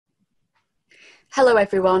Hello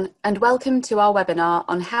everyone, and welcome to our webinar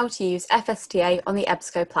on how to use FSTA on the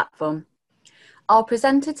EBSCO platform. Our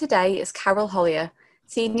presenter today is Carol Hollier,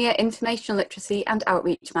 Senior Information Literacy and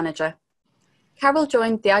Outreach Manager. Carol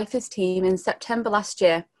joined the IFAS team in September last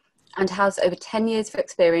year and has over 10 years of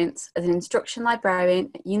experience as an instruction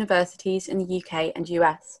librarian at universities in the UK and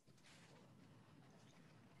US.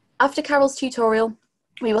 After Carol's tutorial,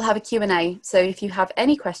 we will have a Q&A, so if you have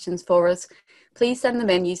any questions for us, please send them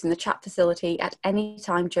in using the chat facility at any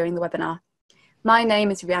time during the webinar. My name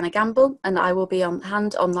is Rihanna Gamble and I will be on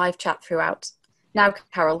hand on live chat throughout. Now,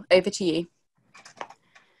 Carol, over to you.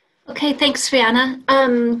 Okay, thanks, Rihanna.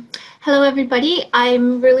 Hello, everybody.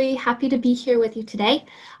 I'm really happy to be here with you today.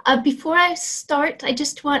 Before I start, I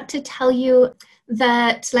just want to tell you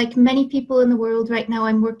that, like many people in the world right now,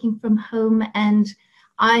 I'm working from home and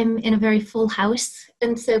I'm in a very full house.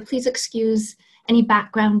 And so please excuse any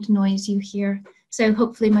background noise you hear. So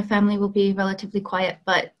hopefully my family will be relatively quiet,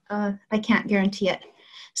 but I can't guarantee it.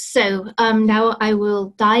 So now I will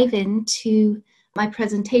dive into my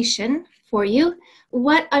presentation for you.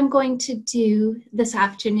 What I'm going to do this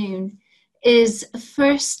afternoon is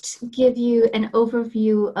first give you an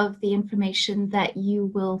overview of the information that you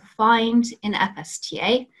will find in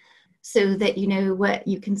FSTA so that you know what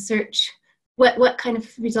you can search, what kind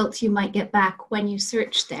of results you might get back when you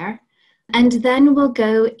search there. And then we'll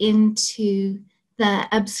go into the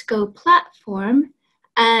EBSCO platform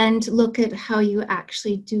and look at how you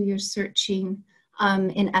actually do your searching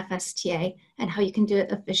in FSTA and how you can do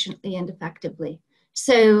it efficiently and effectively.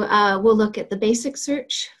 So we'll look at the basic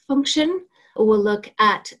search function. We'll look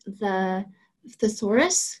at the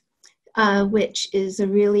thesaurus, which is a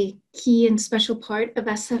really key and special part of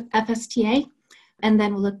FSTA. And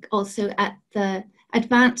then we'll look also at the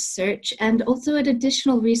advanced search and also at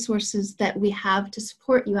additional resources that we have to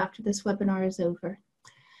support you after this webinar is over.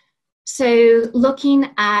 So looking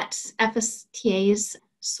at FSTA's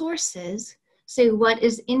sources, so what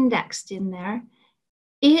is indexed in there,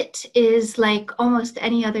 it is like almost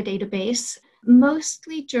any other database,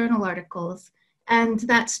 mostly journal articles, and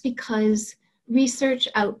that's because research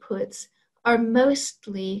outputs are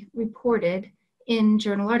mostly reported in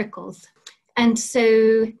journal articles. And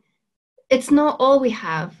so it's not all we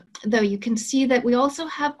have, though. You can see that we also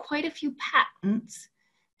have quite a few patents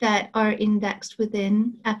that are indexed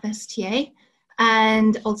within FSTA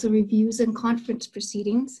and also reviews and conference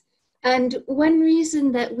proceedings. And one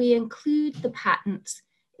reason that we include the patents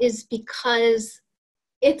is because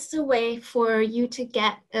it's a way for you to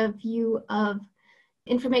get a view of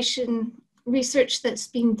information research that's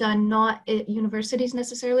being done not at universities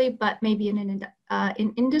necessarily, but maybe in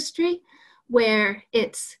industry, where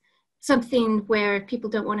it's something where people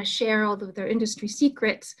don't want to share all of their industry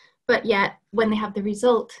secrets, but yet when they have the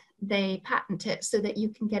result, they patent it so that you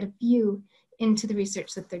can get a view into the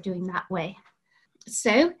research that they're doing that way.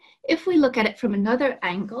 So if we look at it from another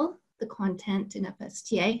angle, the content in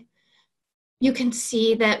FSTA, you can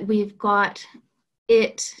see that we've got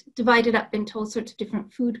it divided up into all sorts of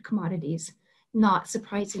different food commodities, not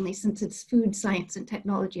surprisingly, since it's food, science, and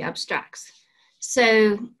technology abstracts.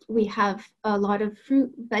 So we have a lot of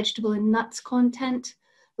fruit, vegetable, and nuts content,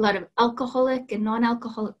 a lot of alcoholic and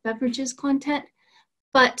non-alcoholic beverages content.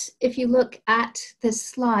 But if you look at this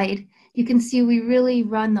slide, you can see we really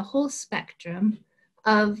run the whole spectrum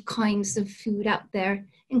of kinds of food out there,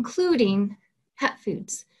 including pet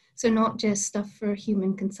foods. So not just stuff for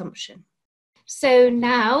human consumption. So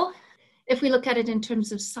now, if we look at it in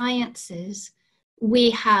terms of sciences, we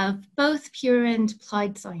have both pure and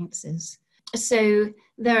applied sciences. So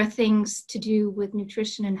there are things to do with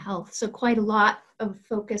nutrition and health. So quite a lot of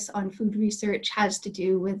focus on food research has to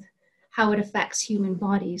do with how it affects human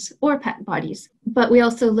bodies or pet bodies. But we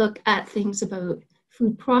also look at things about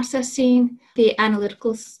food processing, the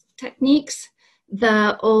analytical techniques,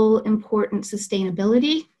 the all-important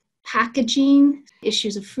sustainability, packaging,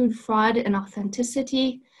 issues of food fraud and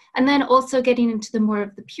authenticity, and then also getting into the more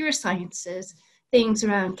of the pure sciences, things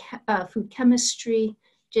around food chemistry,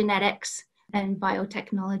 genetics, and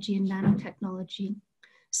biotechnology and nanotechnology.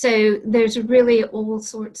 So there's really all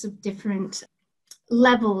sorts of different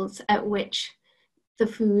levels at which the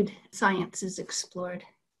food science is explored,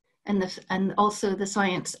 and also the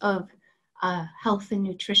science of health and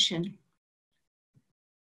nutrition.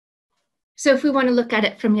 So if we want to look at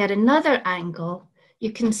it from yet another angle,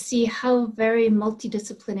 you can see how very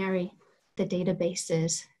multidisciplinary the database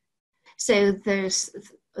is. So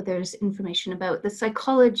there's information about the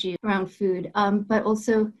psychology around food, but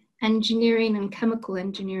also engineering and chemical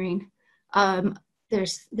engineering.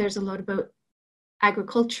 There's a lot about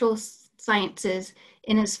agricultural sciences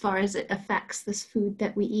in as far as it affects this food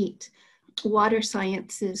that we eat. water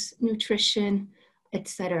sciences, nutrition,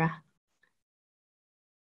 etc.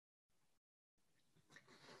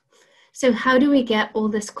 So how do we get all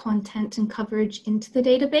this content and coverage into the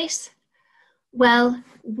database? Well,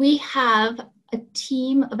 we have a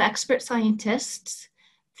team of expert scientists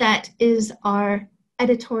that is our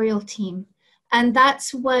editorial team. And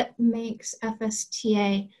that's what makes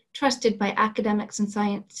FSTA trusted by academics and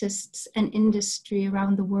scientists and industry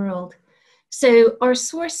around the world. So our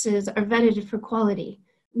sources are vetted for quality.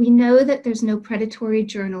 We know that there's no predatory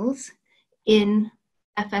journals in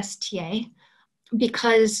FSTA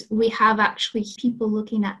because we have actually people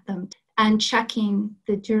looking at them and checking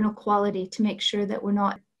the journal quality to make sure that we're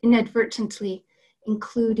not inadvertently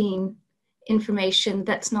including information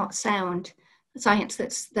that's not sound, science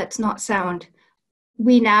that's not sound.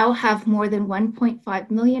 We now have more than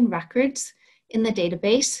 1.5 million records in the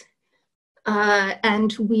database,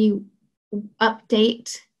 and we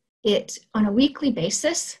update it on a weekly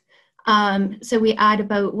basis. So we add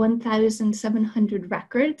about 1,700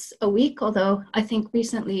 records a week, although I think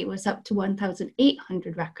recently it was up to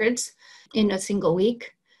 1,800 records in a single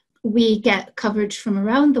week. We get coverage from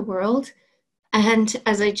around the world. And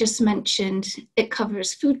as I just mentioned, it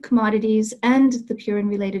covers food commodities and the pure and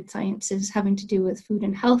related sciences having to do with food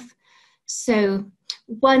and health. So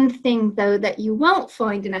one thing, though, that you won't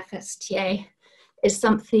find in FSTA is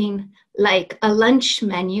something like a lunch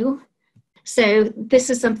menu. So this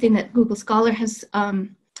is something that Google Scholar has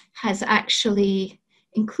actually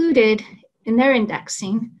included in their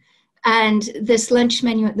indexing. And this lunch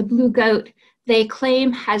menu at the Blue Goat, they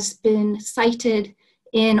claim has been cited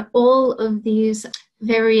in all of these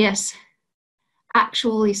various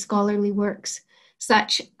actually scholarly works,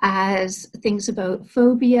 such as things about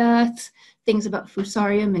phobia, things about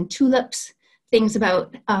fusarium and tulips, things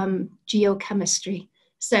about geochemistry.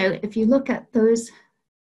 So if you look at those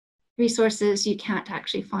resources, you can't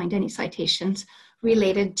actually find any citations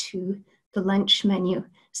related to the lunch menu.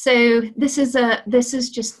 So this is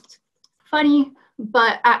just funny,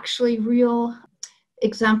 but actually real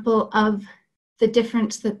example of the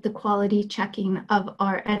difference that the quality checking of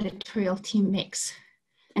our editorial team makes.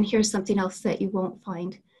 And here's something else that you won't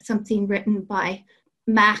find, something written by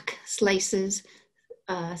mac slices,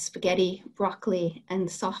 spaghetti, broccoli, and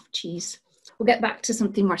soft cheese. We'll get back to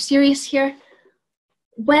something more serious here.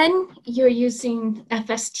 When you're using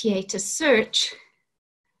FSTA to search,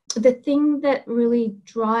 the thing that really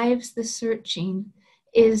drives the searching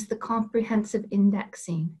is the comprehensive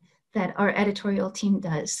indexing that our editorial team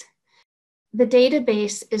does. The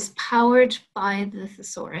database is powered by the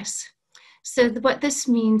thesaurus. So what this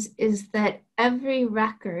means is that every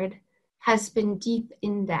record has been deep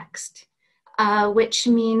indexed, which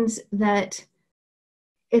means that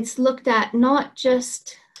it's looked at not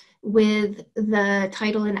just with the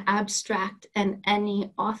title and abstract and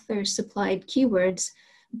any author supplied keywords,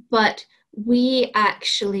 but we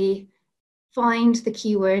actually find the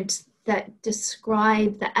keywords that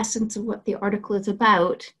describe the essence of what the article is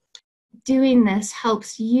about. Doing this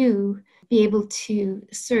helps you be able to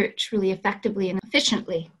search really effectively and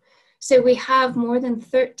efficiently. So we have more than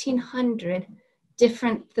 1,300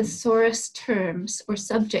 different thesaurus terms or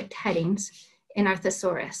subject headings in our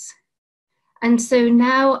thesaurus. And so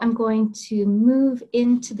now I'm going to move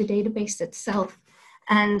into the database itself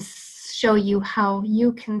and show you how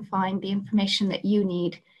you can find the information that you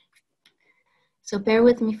need. So bear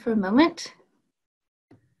with me for a moment.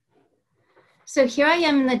 So here I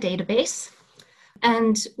am in the database.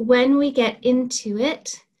 And when we get into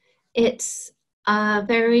it, it's a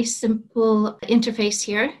very simple interface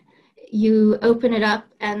here. You open it up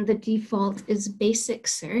and the default is basic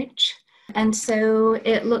search. And so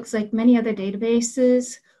it looks like many other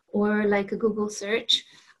databases or like a Google search,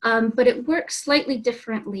 but it works slightly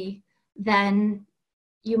differently than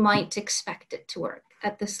you might expect it to work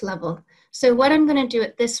at this level. So what I'm going to do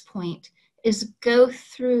at this point is go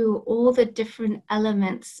through all the different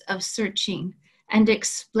elements of searching and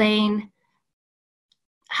explain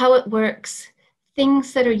how it works,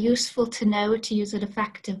 things that are useful to know to use it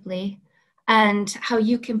effectively, and how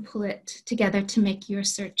you can pull it together to make your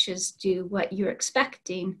searches do what you're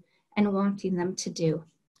expecting and wanting them to do.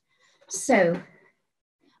 So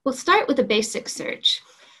we'll start with a basic search.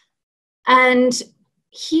 And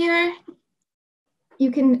here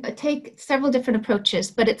you can take several different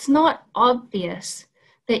approaches, but it's not obvious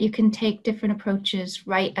that you can take different approaches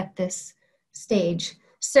right at this stage.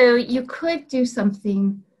 So you could do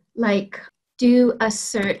something like do a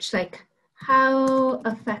search like how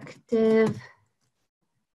effective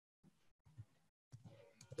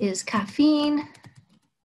is caffeine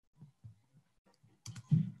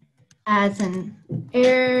as an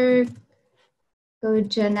air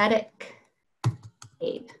ergogenetic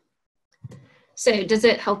aid. So does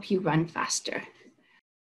it help you run faster?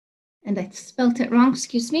 And I spelt it wrong,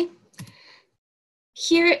 excuse me.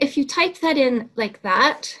 Here, if you type that in like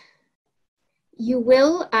that, you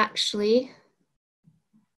will actually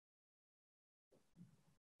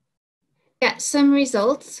get some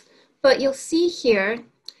results, but you'll see here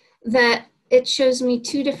that it shows me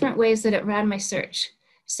two different ways that it ran my search.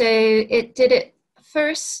 So it did it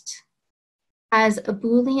first as a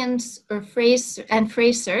Boolean or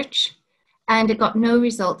phrase search, and it got no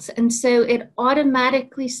results. And so it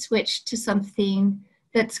automatically switched to something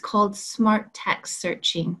that's called smart text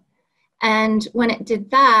searching. And when it did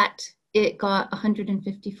that, it got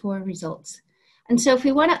 154 results. And so if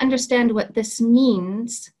we want to understand what this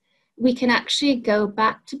means, we can actually go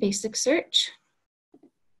back to basic search.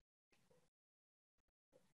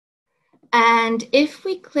 And if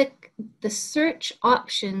we click the search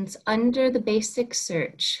options under the basic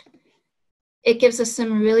search, it gives us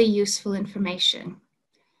some really useful information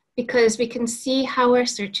because we can see how our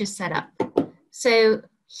search is set up. So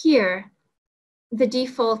here, the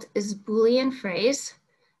default is Boolean phrase,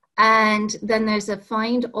 and then there's a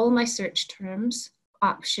find all my search terms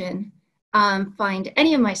option, find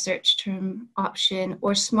any of my search term option,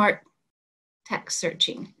 or smart text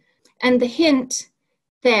searching. And the hint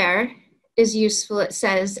there is useful. It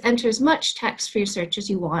says enter as much text for your search as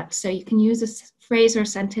you want. So you can use a phrase or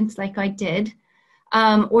sentence like I did,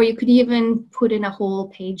 or you could even put in a whole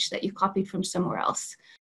page that you copied from somewhere else.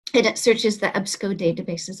 And it searches the EBSCO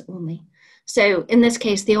databases only. So in this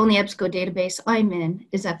case, the only EBSCO database I'm in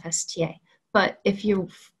is FSTA. But if you're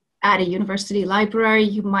at a university library,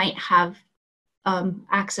 you might have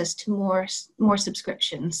access to more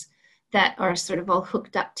subscriptions that are sort of all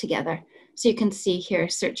hooked up together. So you can see here,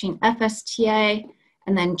 searching FSTA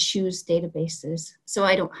and then choose databases. So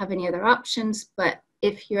I don't have any other options, but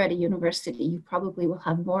if you're at a university, you probably will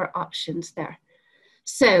have more options there.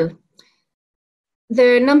 So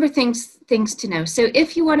there are a number of things to know. So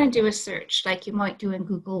if you want to do a search, like you might do in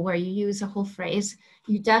Google, where you use a whole phrase,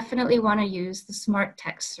 you definitely want to use the smart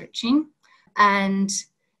text searching. And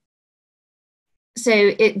so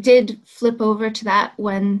it did flip over to that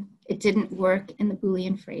when it didn't work in the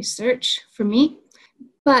Boolean phrase search for me.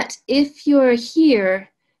 But if you're here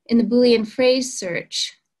in the Boolean phrase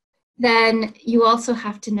search, then you also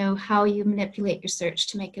have to know how you manipulate your search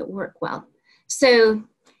to make it work well. So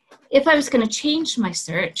if I was going to change my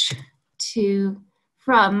search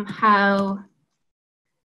from how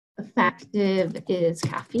effective is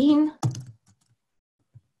caffeine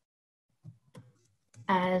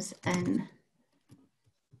as an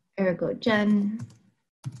ergogenic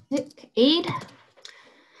aid,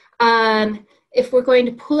 if we're going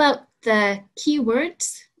to pull out the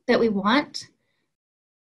keywords that we want,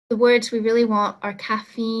 the words we really want are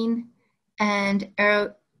caffeine and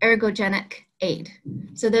ergogenic aid.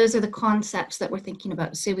 So those are the concepts that we're thinking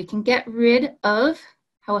about. So we can get rid of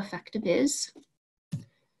how effective is,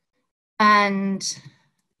 and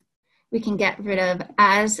we can get rid of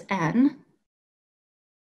as an.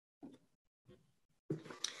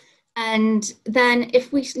 And then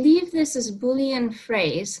if we leave this as Boolean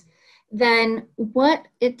phrase, then what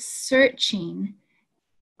it's searching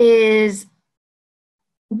is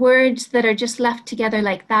words that are just left together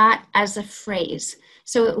like that as a phrase.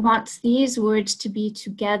 So it wants these words to be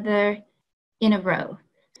together in a row.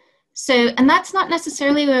 So, and that's not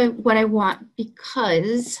necessarily what I want,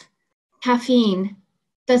 because caffeine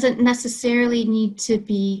doesn't necessarily need to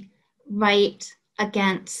be right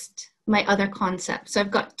against my other concepts. So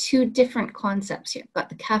I've got two different concepts here. I've got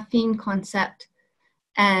the caffeine concept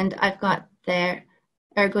and I've got the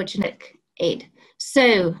ergogenic aid.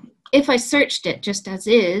 So if I searched it just as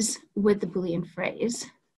is with the Boolean phrase,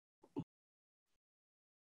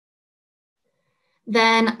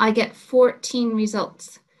 then I get 14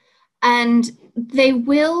 results. And they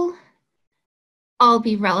will all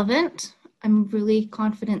be relevant. I'm really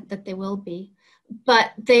confident that they will be.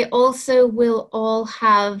 But they also will all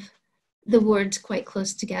have the words quite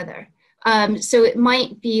close together. So it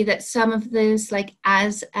might be that some of those, like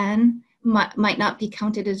as and, might not be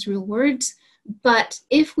counted as real words. But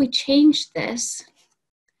if we change this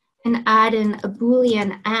and add in a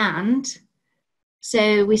Boolean and,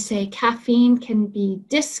 so we say caffeine can be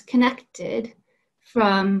disconnected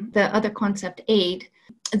from the other concept aid,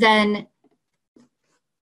 then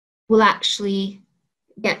we'll actually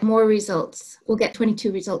get more results. We'll get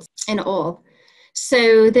 22 results in all.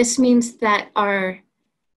 So this means that our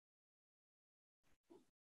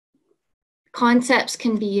concepts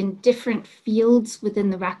can be in different fields within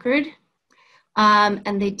the record,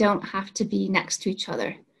 and they don't have to be next to each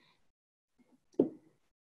other.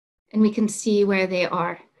 and we can see where they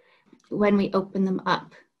are when we open them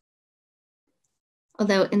up.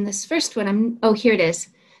 Although in this first one, oh, here it is.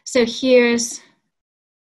 So here's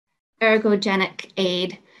ergogenic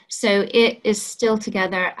aid. So it is still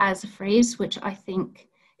together as a phrase, which I think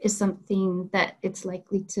is something that it's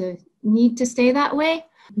likely to need to stay that way,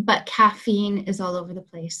 but caffeine is all over the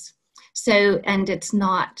place. So, and it's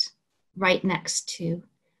not right next to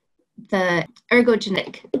the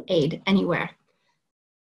ergogenic aid anywhere.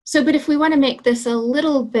 So, but if we want to make this a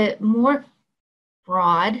little bit more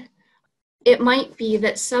broad, it might be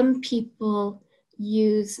that some people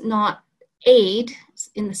use not aid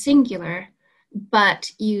in the singular,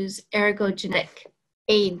 but use ergogenic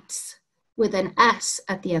aids with an S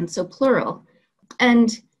at the end, so plural.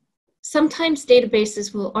 And sometimes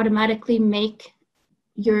databases will automatically make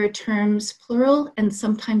your terms plural, and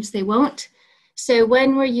sometimes they won't. So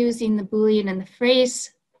when we're using the Boolean and the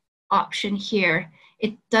phrase option here,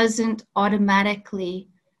 it doesn't automatically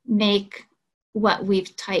make what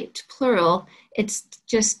we've typed plural. It's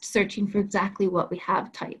just searching for exactly what we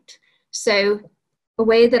have typed. So a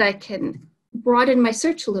way that I can broaden my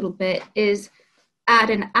search a little bit is add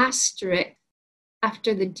an asterisk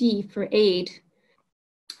after the D for aid.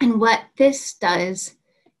 And what this does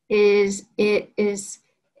is it is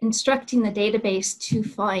instructing the database to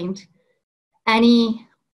find any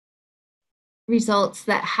results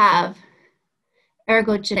that have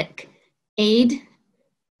ergogenic aid,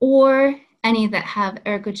 or any that have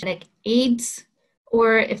ergogenic aids,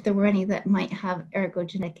 or if there were any that might have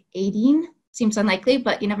ergogenic aiding. Seems unlikely,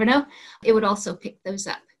 but you never know. It would also pick those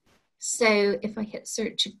up. So if I hit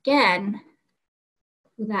search again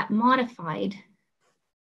with that modified,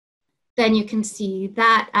 then you can see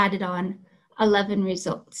that added on 11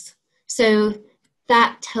 results. So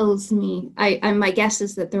that tells me, my guess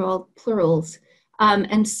is that they're all plurals.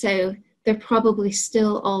 And so they're probably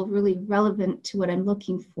still all really relevant to what I'm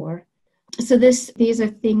looking for. So these are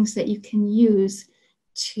things that you can use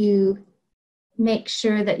to make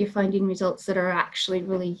sure that you're finding results that are actually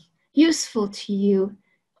really useful to you,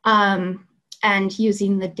 and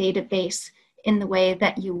using the database in the way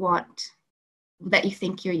that you want, that you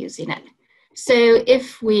think you're using it. So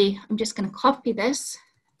I'm just going to copy this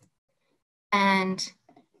and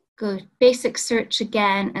go basic search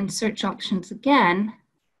again and search options again.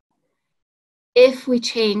 If we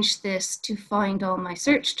change this to find all my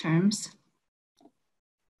search terms,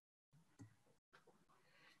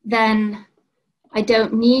 then I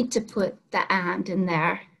don't need to put the and in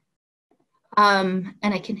there, and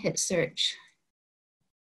I can hit search,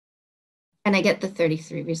 and I get the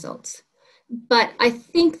 33 results. But I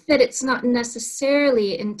think that it's not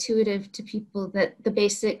necessarily intuitive to people that the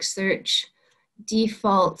basic search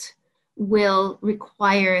default will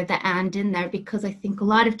require the and in there, because I think a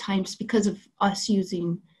lot of times, because of us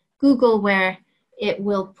using Google, where it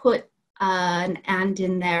will put an and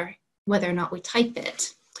in there whether or not we type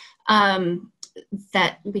it,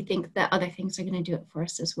 that we think that other things are going to do it for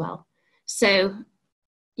us as well. So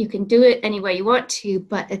you can do it any way you want to,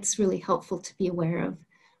 but it's really helpful to be aware of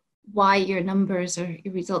why your numbers or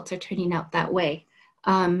your results are turning out that way,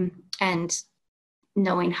 and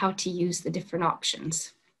knowing how to use the different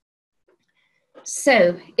options.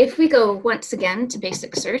 So if we go once again to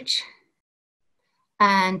basic search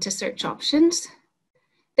and to search options,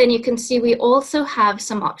 then you can see we also have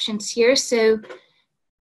some options here. So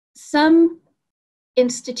some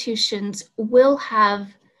institutions will have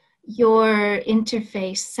your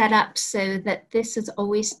interface set up so that this is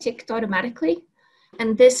always ticked automatically.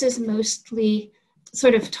 And this is mostly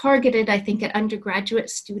sort of targeted, I think, at undergraduate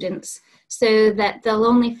students, so that they'll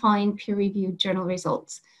only find peer-reviewed journal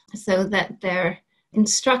results, so that their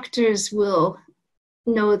instructors will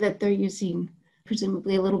know that they're using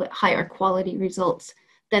presumably a little bit higher quality results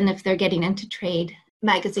than if they're getting into trade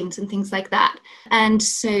magazines and things like that. And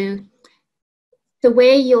so the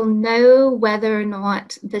way you'll know whether or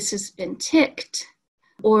not this has been ticked,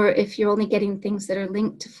 or if you're only getting things that are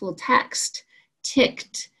linked to full text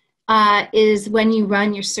ticked, is when you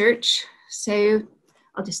run your search. So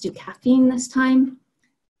I'll just do caffeine this time.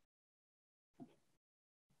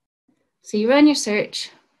 So you run your search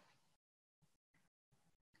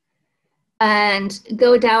and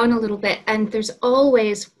go down a little bit, and there's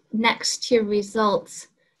always next to your results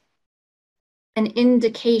an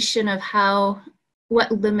indication of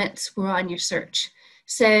what limits were on your search.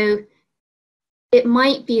 So it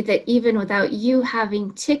might be that even without you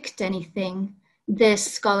having ticked anything, this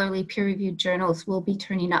scholarly peer-reviewed journals will be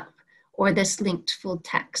turning up, or this linked full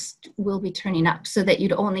text will be turning up, so that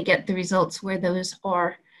you'd only get the results where those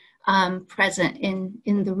are present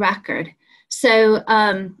in the record. So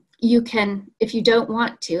you can, if you don't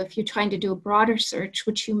want to, if you're trying to do a broader search,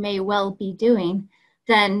 which you may well be doing,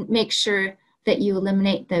 then make sure that you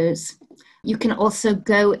eliminate those. You can also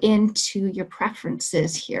go into your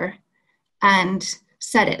preferences here and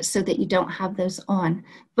set it so that you don't have those on.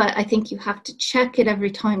 But I think you have to check it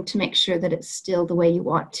every time to make sure that it's still the way you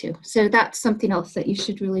want to. So that's something else that you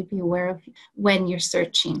should really be aware of when you're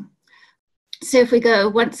searching. So if we go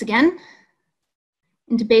once again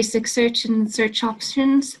into basic search and search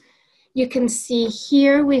options, you can see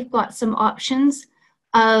here we've got some options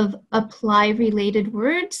of apply related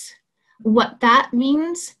words. What that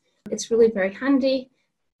means, it's really very handy.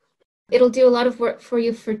 It'll do a lot of work for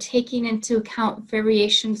you for taking into account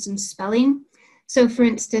variations in spelling. So for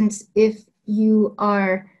instance, if you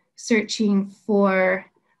are searching for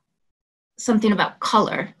something about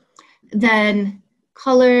color, then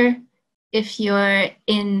color, if you're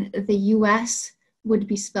in the US, would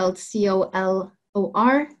be spelled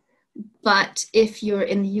C-O-L-O-R. But if you're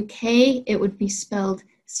in the UK, it would be spelled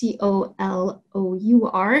C-O-L-O-U-R.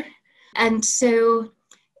 And so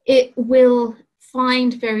it will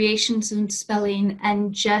find variations in spelling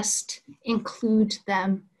and just include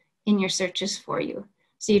them in your searches for you.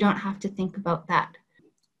 So you don't have to think about that.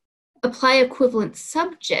 Apply equivalent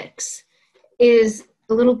subjects is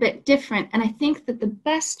a little bit different. And I think that the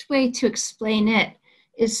best way to explain it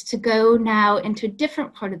is to go now into a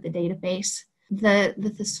different part of the database,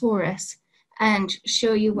 the thesaurus, and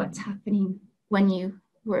show you what's happening when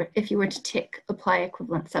if you were to tick apply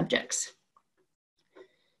equivalent subjects.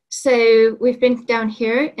 So we've been down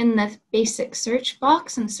here in the basic search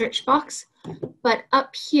box and search box, but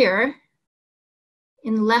up here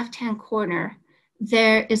in the left-hand corner,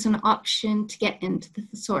 there is an option to get into the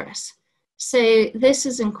thesaurus. So this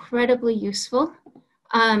is incredibly useful.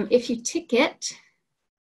 If you tick it,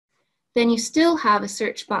 then you still have a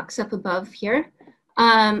search box up above here,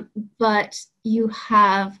 but you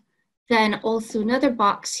have then also another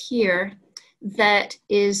box here that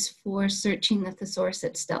is for searching the thesaurus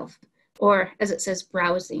itself, or as it says,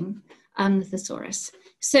 browsing the thesaurus.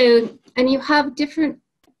 So, and you have different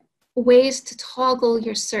ways to toggle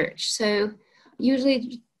your search. So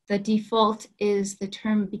usually the default is the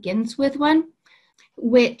term begins with one,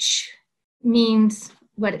 which means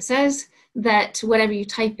what it says, that whatever you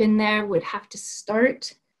type in there would have to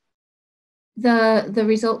start the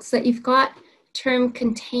results that you've got. Term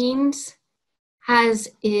contains has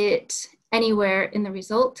it anywhere in the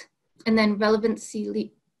result, and then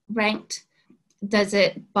relevancy ranked does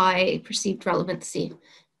it by perceived relevancy.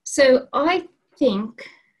 So I think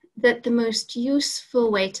that the most useful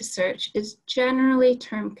way to search is generally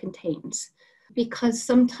term contains, because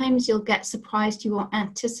sometimes you'll get surprised, you won't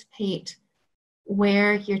anticipate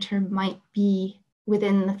where your term might be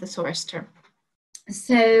within the thesaurus term.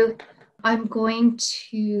 So I'm going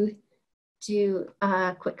to do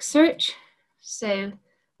a quick search. So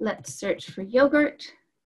let's search for yogurt.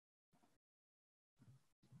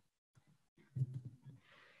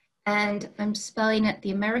 And I'm spelling it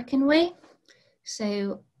the American way.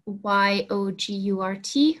 So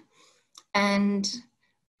Y-O-G-U-R-T. And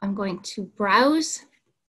I'm going to browse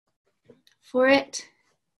for it.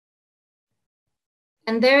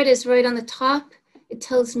 And there it is right on the top. It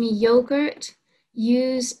tells me yogurt,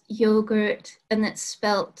 use yogurt, and that's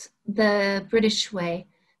spelt the British way,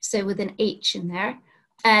 so with an H in there.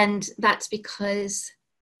 And that's because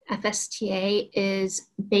FSTA is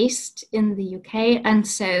based in the UK, and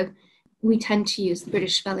so we tend to use the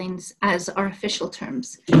British spellings as our official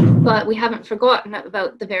terms. But we haven't forgotten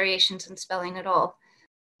about the variations in spelling at all.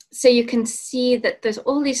 So you can see that there's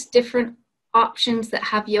all these different options that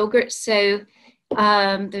have yogurt. So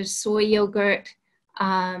there's soy yogurt,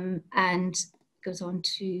 and goes on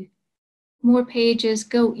to more pages,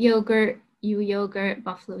 goat yogurt, ewe yogurt,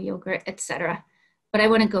 buffalo yogurt, etc. But I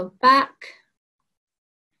want to go back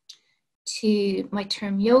to my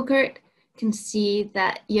term yogurt. You can see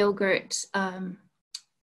that yogurt,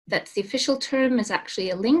 that's the official term, is actually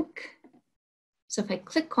a link. So if I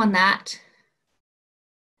click on that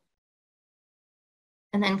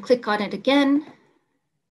and then click on it again,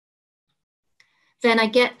 then I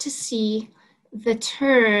get to see the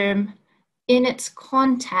term in its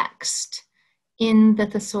context in the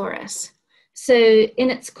thesaurus. So in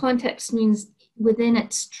its context means within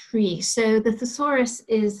its tree. So the thesaurus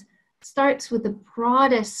starts with the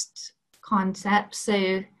broadest concept.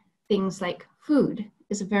 So things like food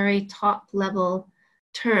is a very top level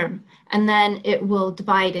term. And then it will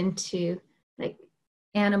divide into like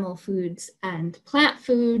animal foods and plant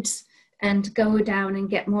foods and go down and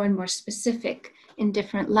get more and more specific in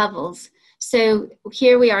different levels. So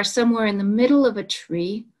here we are somewhere in the middle of a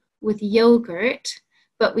tree with yogurt,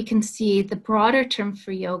 but we can see the broader term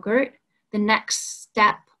for yogurt. The next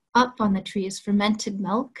step up on the tree is fermented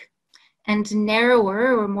milk, and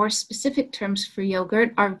narrower or more specific terms for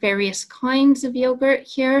yogurt are various kinds of yogurt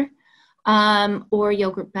here, or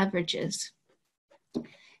yogurt beverages.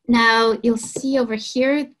 Now you'll see over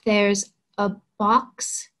here, there's a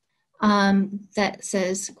box that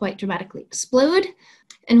says quite dramatically explode.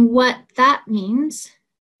 And what that means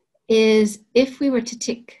is if we were to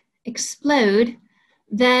tick explode,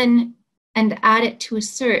 then and add it to a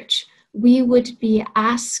search, we would be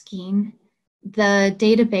asking the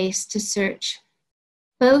database to search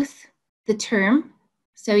both the term,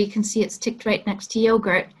 so you can see it's ticked right next to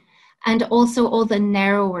yogurt, and also all the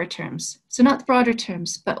narrower terms. So not the broader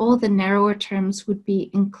terms, but all the narrower terms would be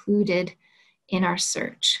included in our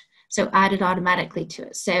search. So added automatically to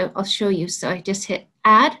it. So I'll show you. So I just hit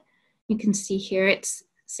add. You can see here it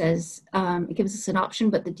says, it gives us an option,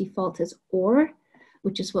 but the default is or,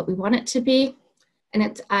 which is what we want it to be. And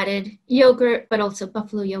it's added yogurt, but also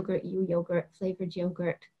buffalo yogurt, ewe yogurt, flavored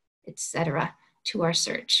yogurt, etc. to our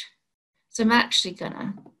search. So I'm actually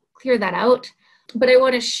gonna clear that out, but I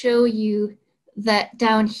wanna show you that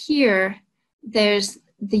down here, there's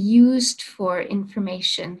the used for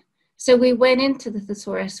information. So we went into the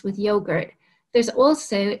thesaurus with yogurt. There's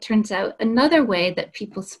also, it turns out, another way that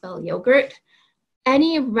people spell yogurt.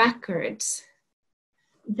 Any records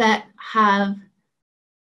that have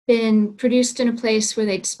been produced in a place where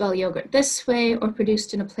they'd spell yogurt this way or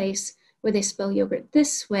produced in a place where they spell yogurt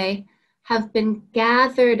this way have been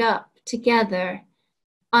gathered up together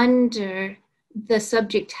under the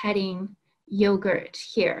subject heading yogurt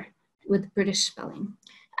here with British spelling.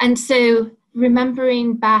 And so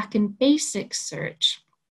remembering back in basic search,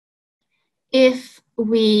 if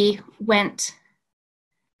we went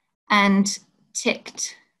and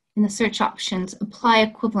ticked in the search options, apply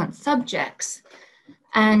equivalent subjects,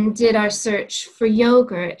 and did our search for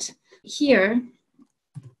yogurt here,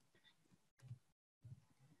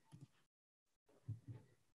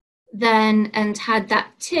 then, and had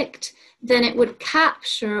that ticked, then it would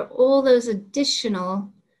capture all those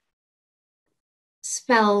additional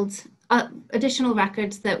spelled, additional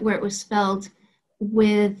records that where it was spelled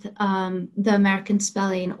with the American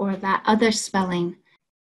spelling or that other spelling.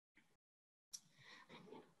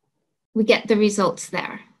 We get the results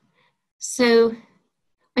there. So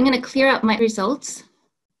I'm going to clear out my results.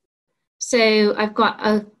 So I've got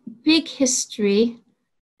a big history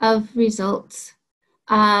of results,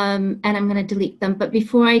 and I'm going to delete them. But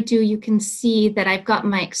before I do, you can see that I've got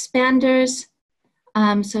my expanders.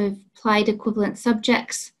 So I've applied equivalent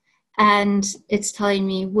subjects, and it's telling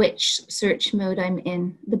me which search mode I'm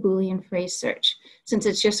in, the Boolean phrase search. Since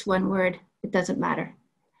it's just one word, it doesn't matter.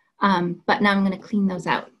 But now I'm going to clean those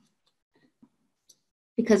out,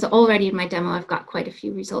 because already in my demo, I've got quite a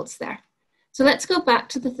few results there. So let's go back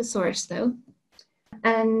to the thesaurus though,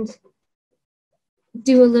 and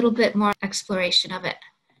do a little bit more exploration of it.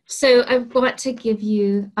 So I've got to give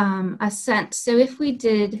you a sense. So if we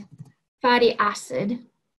did fatty acid,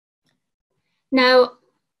 now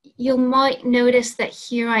you might notice that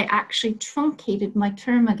here I actually truncated my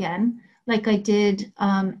term again, like I did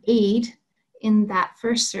aid in that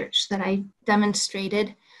first search that I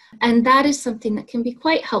demonstrated. And that is something that can be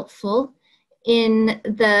quite helpful in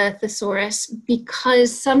the thesaurus,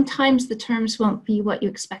 because sometimes the terms won't be what you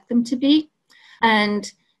expect them to be.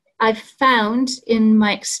 And I've found in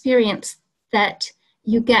my experience that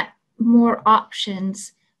you get more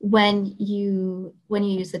options when you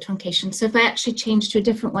use the truncation. So if I actually change to a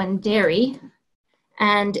different one, dairy,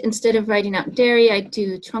 and instead of writing out dairy, I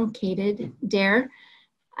do truncated dare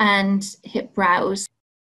and hit browse,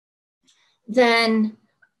 then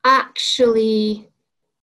actually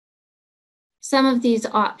some of these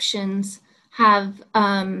options have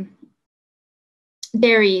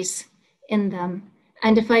dairies in them.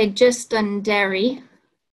 And if I had just done dairy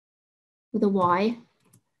with a Y,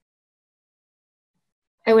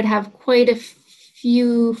 I would have quite a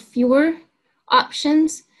fewer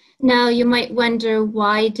options. Now you might wonder,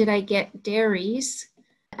 why did I get dairies?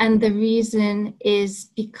 And the reason is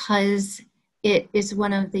because it is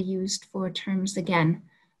one of the used for terms again.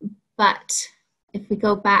 But if we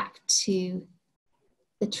go back to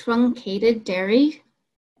the truncated dairy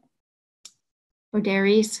or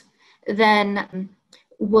dairies, then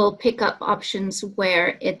we'll pick up options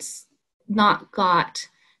where it's not got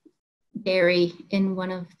dairy in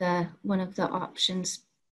one of the options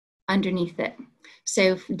underneath it.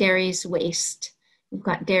 So dairies waste, we've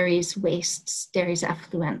got dairies wastes, dairies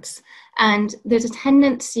effluents. And there's a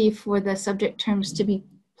tendency for the subject terms to be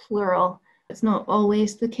plural. It's not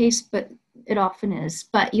always the case, but it often is,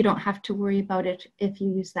 but you don't have to worry about it if you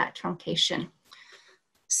use that truncation.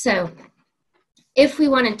 So if we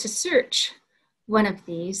wanted to search one of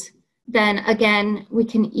these, then again, we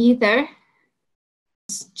can either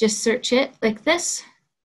just search it like this.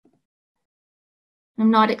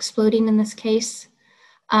 I'm not exploding in this case.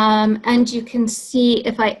 And you can see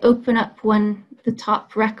if I open up the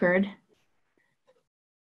top record,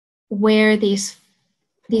 where these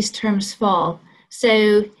terms fall.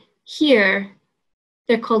 So here,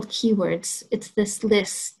 they're called keywords. It's this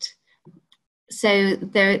list. So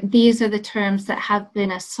these are the terms that have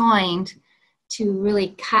been assigned to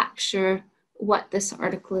really capture what this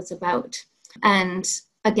article is about. And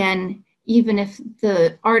again, even if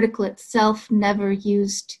the article itself never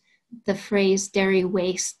used the phrase dairy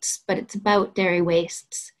wastes, but it's about dairy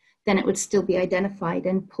wastes, then it would still be identified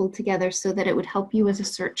and pulled together so that it would help you as a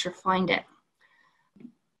searcher find it.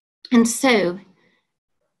 And so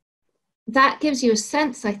that gives you a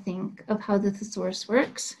sense, I think, of how the thesaurus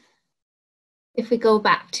works. If we go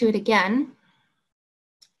back to it again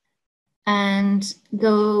and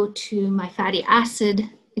go to my fatty acid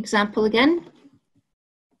example again,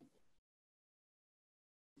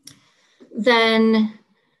 then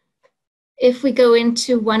if we go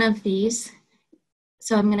into one of these,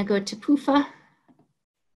 so I'm going to go to PUFA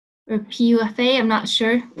or PUFA, I'm not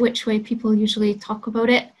sure which way people usually talk about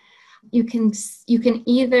it. You can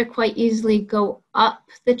either quite easily go up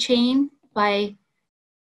the chain by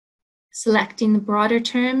selecting the broader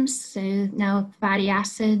terms, so now fatty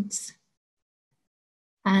acids,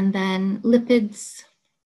 and then lipids,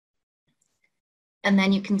 and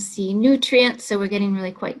then you can see nutrients, so we're getting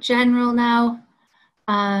really quite general now,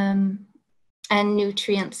 and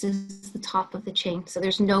nutrients is the top of the chain, so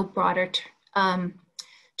there's no broader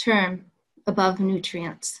term above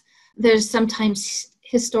nutrients. There's sometimes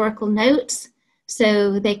historical notes,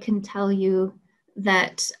 so they can tell you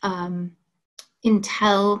that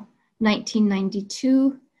until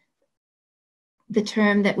 1992, the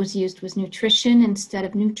term that was used was nutrition instead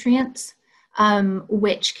of nutrients,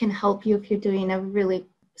 which can help you if you're doing a really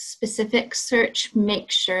specific search, make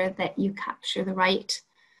sure that you capture the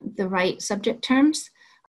right subject terms.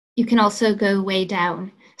 You can also go way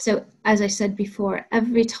down. So as I said before,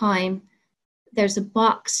 every time there's a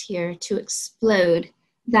box here to explode,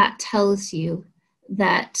 that tells you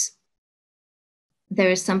that there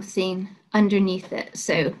is something underneath it.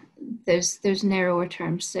 So there's narrower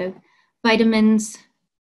terms. So vitamins,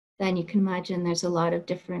 then you can imagine there's a lot of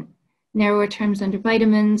different narrower terms under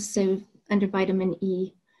vitamins. So under vitamin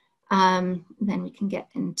E, then we can get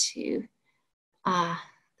into the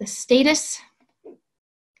status,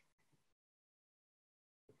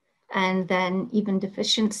 and then even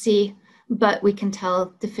deficiency, but we can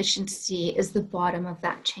tell deficiency is the bottom of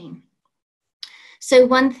that chain. So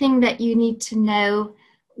one thing that you need to know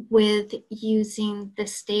with using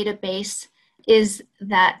this database is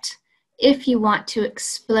that if you want to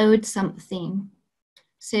explode something,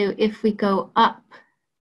 so if we go up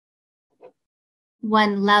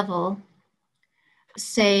one level,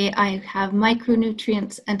 say I have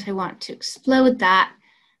micronutrients and I want to explode that,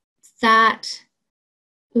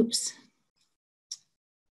 oops.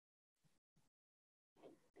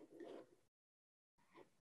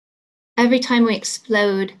 Every time we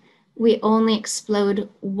explode, we only explode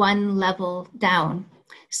one level down.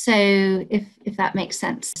 So if that makes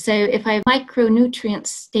sense. So if I have micronutrient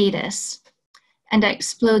status and I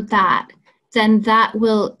explode that, then that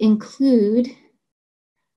will include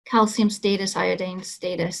calcium status, iodine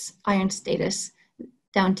status, iron status,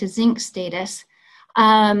 down to zinc status.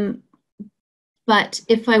 But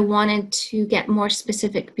if I wanted to get more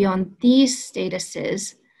specific beyond these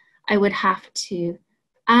statuses, I would have to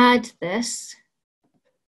add this.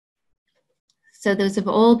 So those have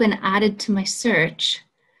all been added to my search,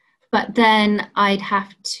 but then I'd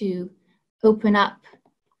have to open up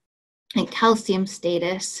a calcium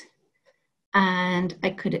status and I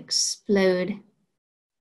could explode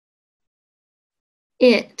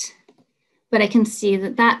it, but I can see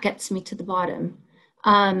that that gets me to the bottom.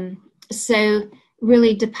 So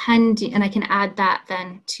really depending, and I can add that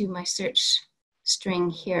then to my search string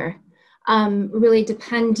here, really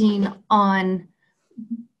depending on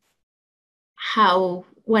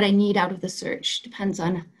what I need out of the search depends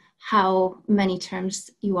on how many terms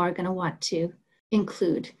you are going to want to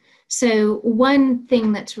include. So one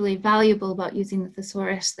thing that's really valuable about using the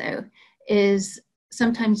thesaurus, though, is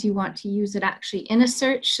sometimes you want to use it actually in a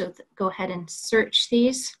search. So go ahead and search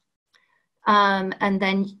these, and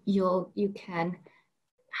then you can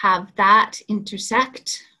have that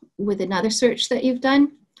intersect with another search that you've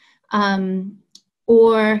done,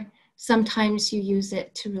 or sometimes you use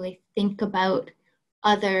it to really think about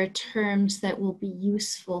other terms that will be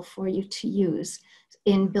useful for you to use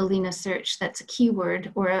in building a search that's a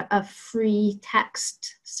keyword or a free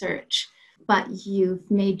text search, but you've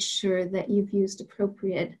made sure that you've used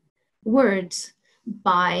appropriate words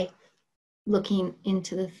by looking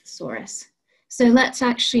into the thesaurus. So let's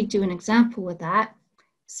actually do an example with that.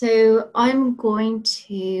 So I'm going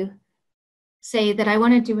to say that I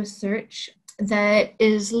want to do a search that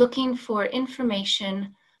is looking for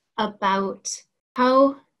information about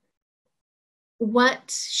how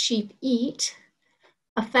what sheep eat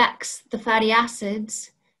affects the fatty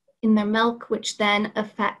acids in their milk, which then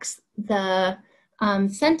affects the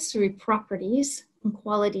sensory properties and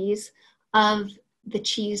qualities of the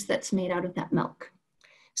cheese that's made out of that milk.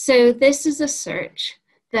 So this is a search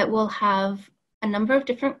that will have a number of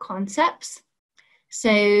different concepts.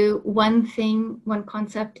 So one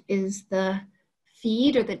concept is the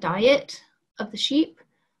feed or the diet of the sheep.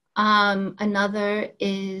 Another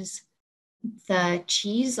is the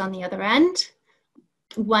cheese on the other end.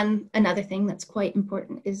 Another thing that's quite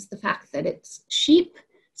important is the fact that it's sheep,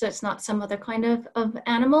 so it's not some other kind of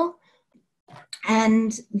animal.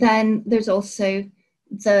 And then there's also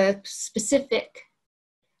the specific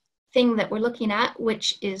thing that we're looking at,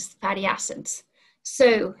 which is fatty acids.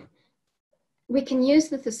 So we can use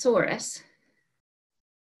the thesaurus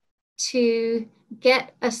to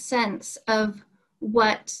get a sense of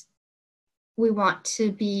what we want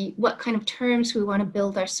to be, what kind of terms we want to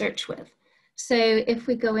build our search with. So if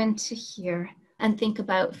we go into here and think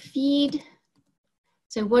about feed,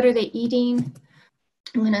 so what are they eating?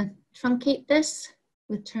 I'm going to truncate this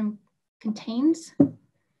with term contains.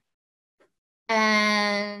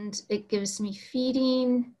 And it gives me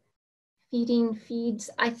feeding, feeds.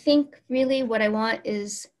 I think really what I want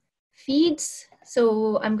is feeds.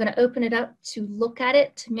 So I'm going to open it up to look at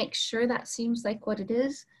it to make sure that seems like what it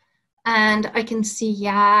is. And I can see,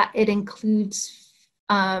 yeah, it includes,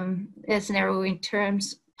 as narrowing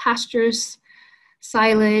terms, pastures,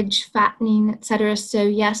 silage, fattening, etc. So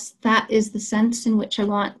yes, that is the sense in which I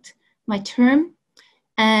want my term.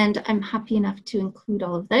 And I'm happy enough to include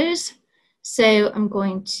all of those. So I'm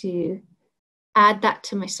going to add that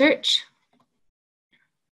to my search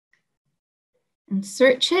and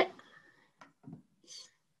search it.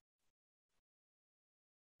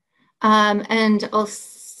 And I'll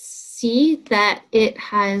see that it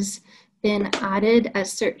has been added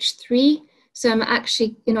as search 3. So I'm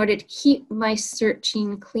actually, in order to keep my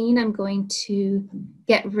searching clean, I'm going to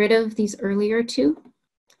get rid of these earlier 2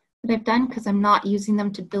 that I've done because I'm not using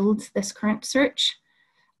them to build this current search.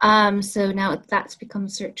 So now that's become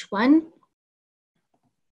search 1.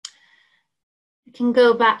 I can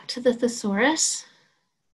go back to the thesaurus.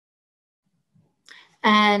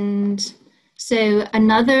 And so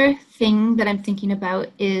another thing that I'm thinking about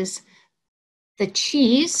is the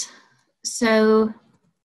cheese. So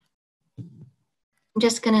I'm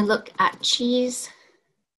just going to look at cheese.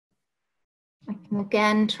 I can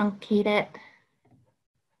again truncate it.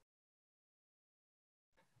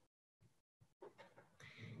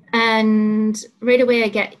 And right away I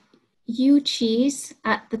get U cheese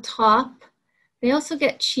at the top. They also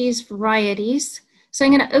get cheese varieties. So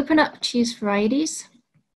I'm going to open up cheese varieties.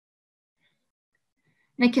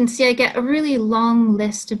 And I can see I get a really long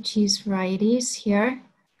list of cheese varieties here.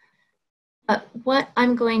 But what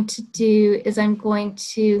I'm going to do is I'm going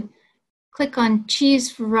to click on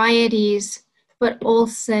cheese varieties, but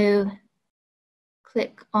also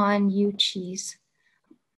click on U cheese.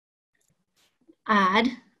 Add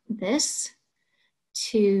this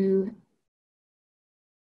to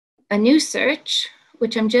a new search,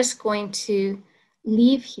 which I'm just going to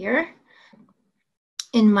leave here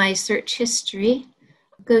in my search history.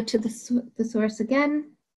 Go to the source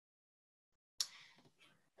again.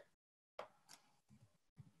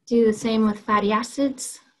 Do the same with fatty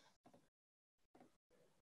acids.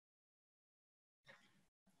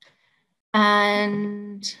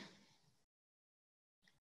 And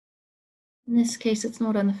in this case, it's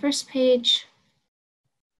not on the first page.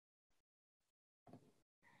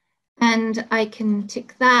 And I can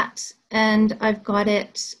tick that, and I've got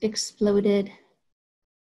it exploded.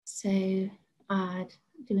 So add,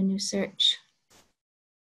 do a new search.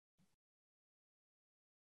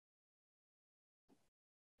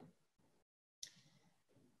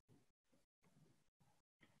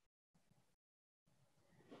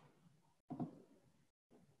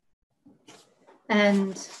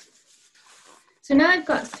 And so now I've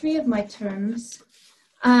got 3 of my terms.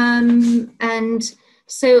 And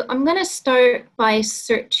so I'm going to start by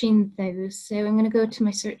searching those. So I'm going to go to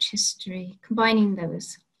my search history, combining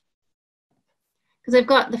those. because I've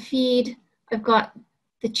got the feed, I've got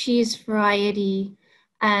the cheese variety,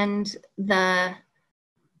 and the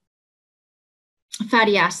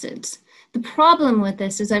fatty acids. The problem with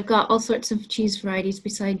this is I've got all sorts of cheese varieties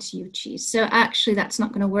besides ewe cheese. So actually that's not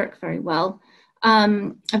going to work very well.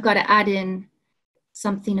 I've got to add in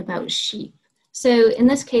something about sheep. So in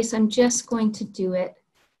this case, I'm just going to do it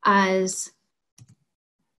as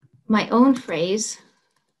my own phrase.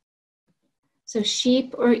 So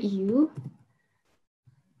sheep or ewe.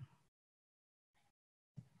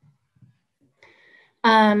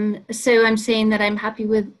 So I'm saying that I'm happy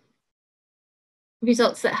with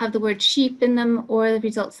results that have the word sheep in them or the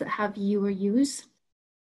results that have ewe or ewes.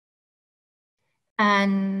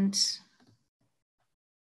 And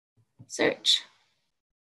search.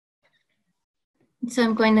 So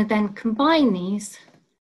I'm going to then combine these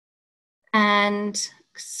and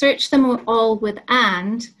search them all with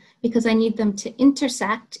and, because I need them to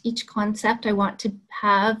intersect each concept I want to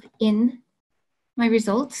have in my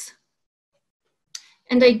results.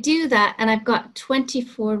 And I do that and I've got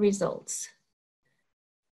 24 results.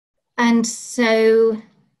 And so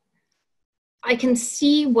I can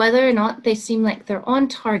see whether or not they seem like they're on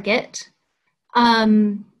target.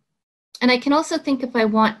 And I can also think if I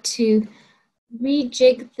want to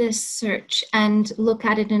rejig this search and look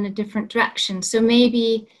at it in a different direction. So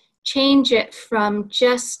maybe change it from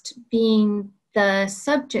just being the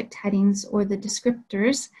subject headings or the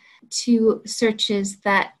descriptors to searches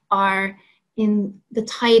that are in the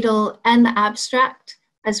title and the abstract,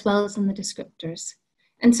 as well as in the descriptors.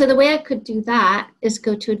 And so the way I could do that is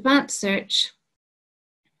go to advanced search,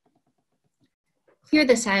 clear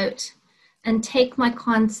this out, and take my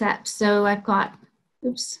concept. So I've got,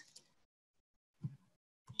 oops,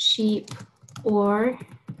 sheep or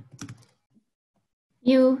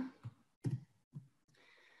ewe.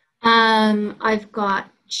 I've got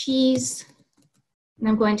cheese, and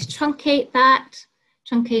I'm going to truncate that.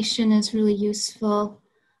 Truncation is really useful.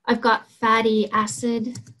 I've got fatty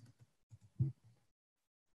acid,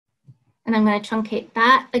 and I'm going to truncate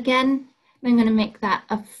that again. And I'm going to make that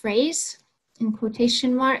a phrase in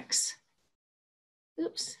quotation marks.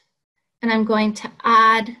 Oops. And I'm going to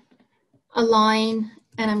add a line,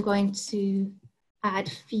 and I'm going to add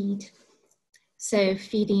feed. So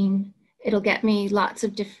feeding, it'll get me lots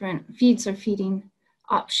of different feeds or feeding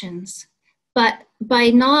options. But by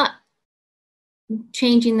not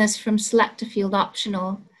changing this from select to field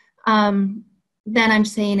optional, then I'm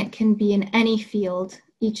saying it can be in any field.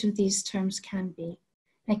 Each of these terms can be.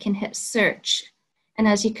 I can hit search. And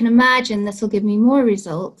as you can imagine, this will give me more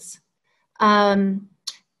results.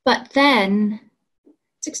 But then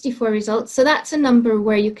 64 results. So that's a number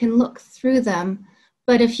where you can look through them.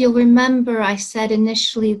 But if you'll remember, I said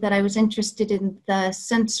initially that I was interested in the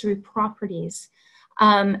sensory properties.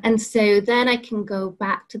 And so then I can go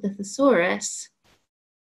back to the thesaurus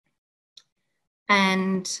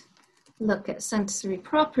and look at sensory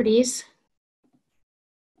properties.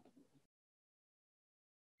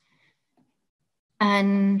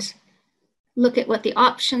 And look at what the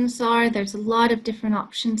options are. There's a lot of different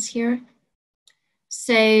options here.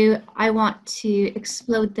 So I want to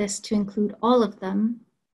explode this to include all of them.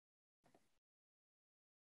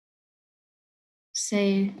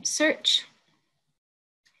 So search.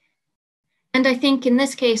 And I think in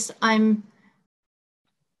this case, I'm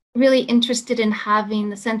really interested in having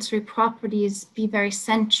the sensory properties be very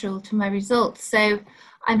central to my results. So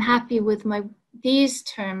I'm happy with these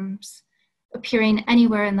terms appearing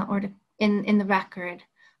anywhere in the in the record.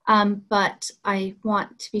 But I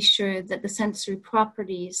want to be sure that the sensory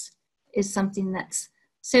properties is something that's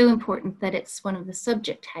so important that it's one of the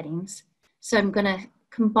subject headings. So I'm going to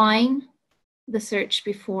combine the search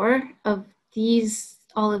before of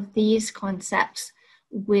all of these concepts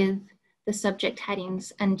with the subject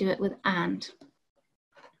headings and do it with and.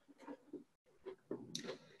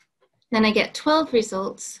 Then I get 12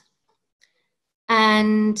 results.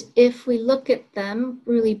 And if we look at them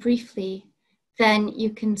really briefly, then you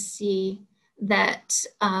can see that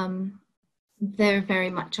they're very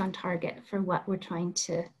much on target for what we're trying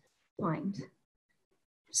to find.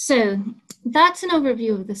 So that's an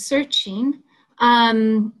overview of the searching.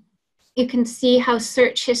 You can see how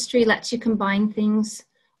search history lets you combine things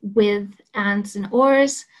with ands and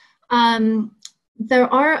ors.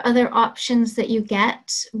 There are other options that you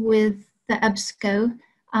get with the EBSCO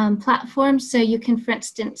platform. So you can, for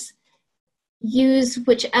instance, use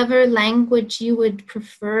whichever language you would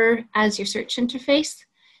prefer as your search interface.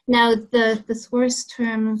 Now, the thesaurus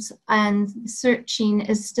terms and searching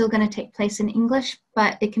is still going to take place in English,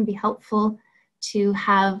 but it can be helpful to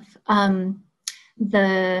have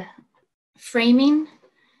the framing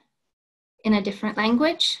in a different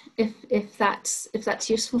language, if that's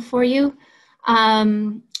useful for you.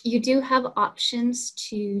 You do have options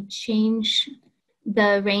to change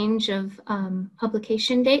the range of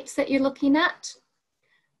publication dates that you're looking at.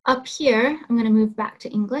 Up here, I'm going to move back to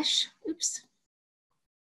English. Oops.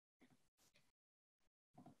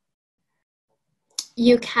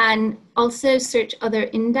 You can also search other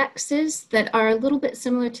indexes that are a little bit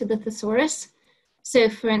similar to the thesaurus. So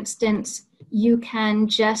for instance, you can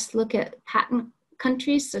just look at patent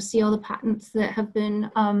countries, so see all the patents that have been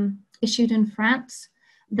issued in France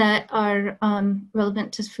that are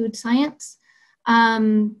relevant to food science.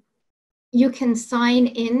 You can sign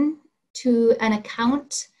in to an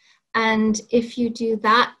account, and if you do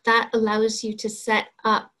that, that allows you to set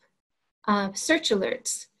up search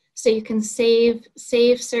alerts. So you can save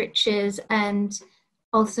searches and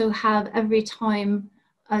also have every time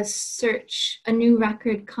a new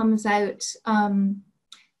record comes out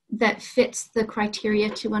that fits the criteria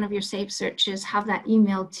to one of your saved searches, have that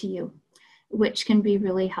emailed to you, which can be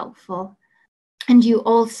really helpful. And you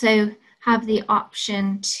also have the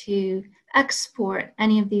option to export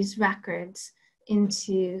any of these records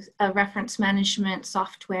into a reference management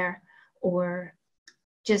software, or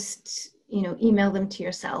just email them to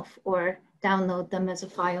yourself or download them as a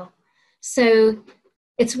file. So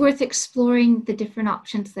it's worth exploring the different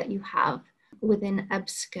options that you have within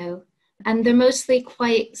EBSCO. And they're mostly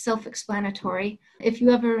quite self-explanatory. If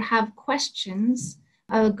you ever have questions,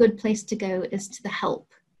 a good place to go is to the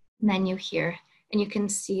help menu here. And you can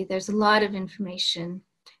see there's a lot of information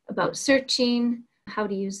about searching, how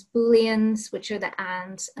to use Booleans, which are the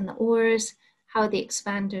ands and the ors, how the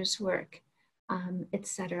expanders work,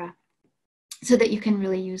 etc., so that you can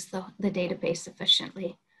really use the database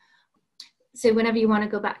efficiently. So whenever you want to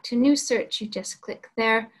go back to a new search, you just click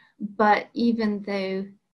there. But even though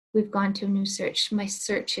we've gone to a new search, my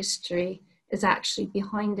search history is actually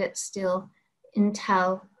behind it still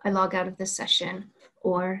until I log out of the session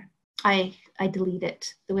or I delete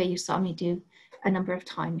it, the way you saw me do a number of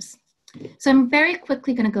times. So I'm very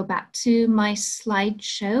quickly going to go back to my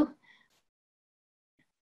slideshow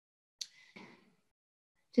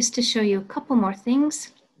just to show you a couple more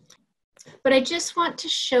things. But I just want to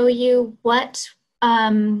show you what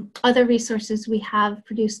other resources we have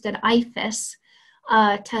produced at IFIS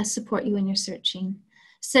to support you in your searching.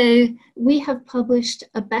 So we have published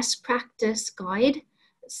a best practice guide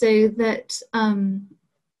so that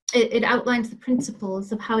it outlines the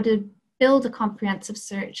principles of how to build a comprehensive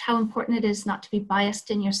search, how important it is not to be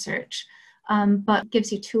biased in your search, but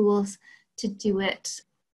gives you tools to do it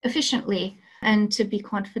efficiently and to be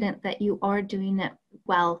confident that you are doing it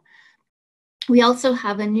well. We also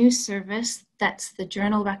have a new service that's the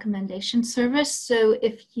journal recommendation service. So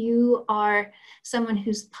if you are someone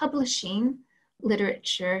who's publishing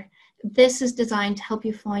literature, this is designed to help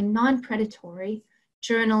you find non-predatory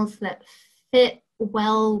journals that fit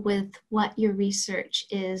well with what your research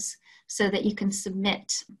is so that you can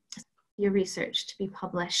submit your research to be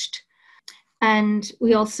published. And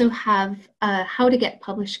we also have a How to Get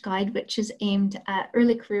Published guide, which is aimed at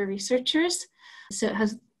early career researchers. So it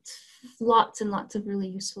has lots and lots of really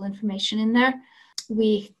useful information in there.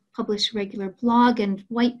 We publish regular blog and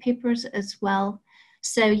white papers as well.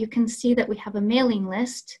 So you can see that we have a mailing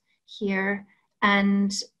list here.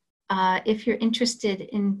 And if you're interested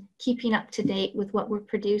in keeping up to date with what we're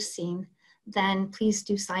producing, then please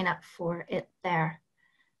do sign up for it there.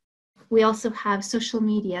 We also have social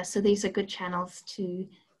media, so these are good channels to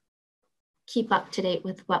keep up to date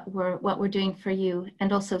with what we're doing for you,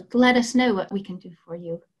 and also let us know what we can do for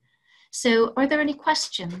you. So are there any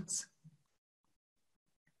questions?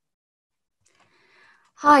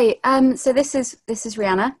 Hi, so this is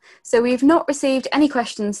Rihanna. So we've not received any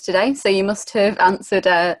questions today, so you must have answered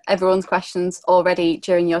everyone's questions already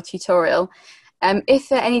during your tutorial.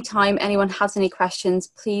 If at any time anyone has any questions,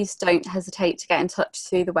 please don't hesitate to get in touch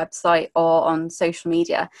through the website or on social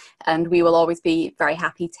media, and we will always be very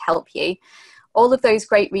happy to help you. All of those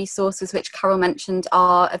great resources which Carol mentioned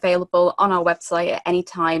are available on our website at any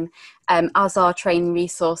time, as are training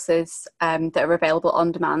resources that are available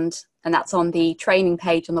on demand, and that's on the training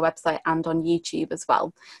page on the website and on YouTube as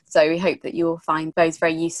well. So we hope that you will find those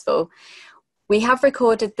very useful. We have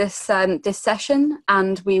recorded this, this session,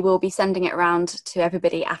 and we will be sending it around to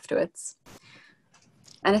everybody afterwards.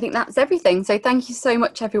 And I think that's everything. So thank you so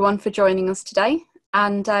much, everyone, for joining us today,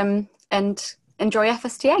 and enjoy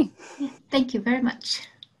FSTA. Thank you very much.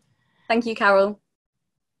 Thank you, Carol.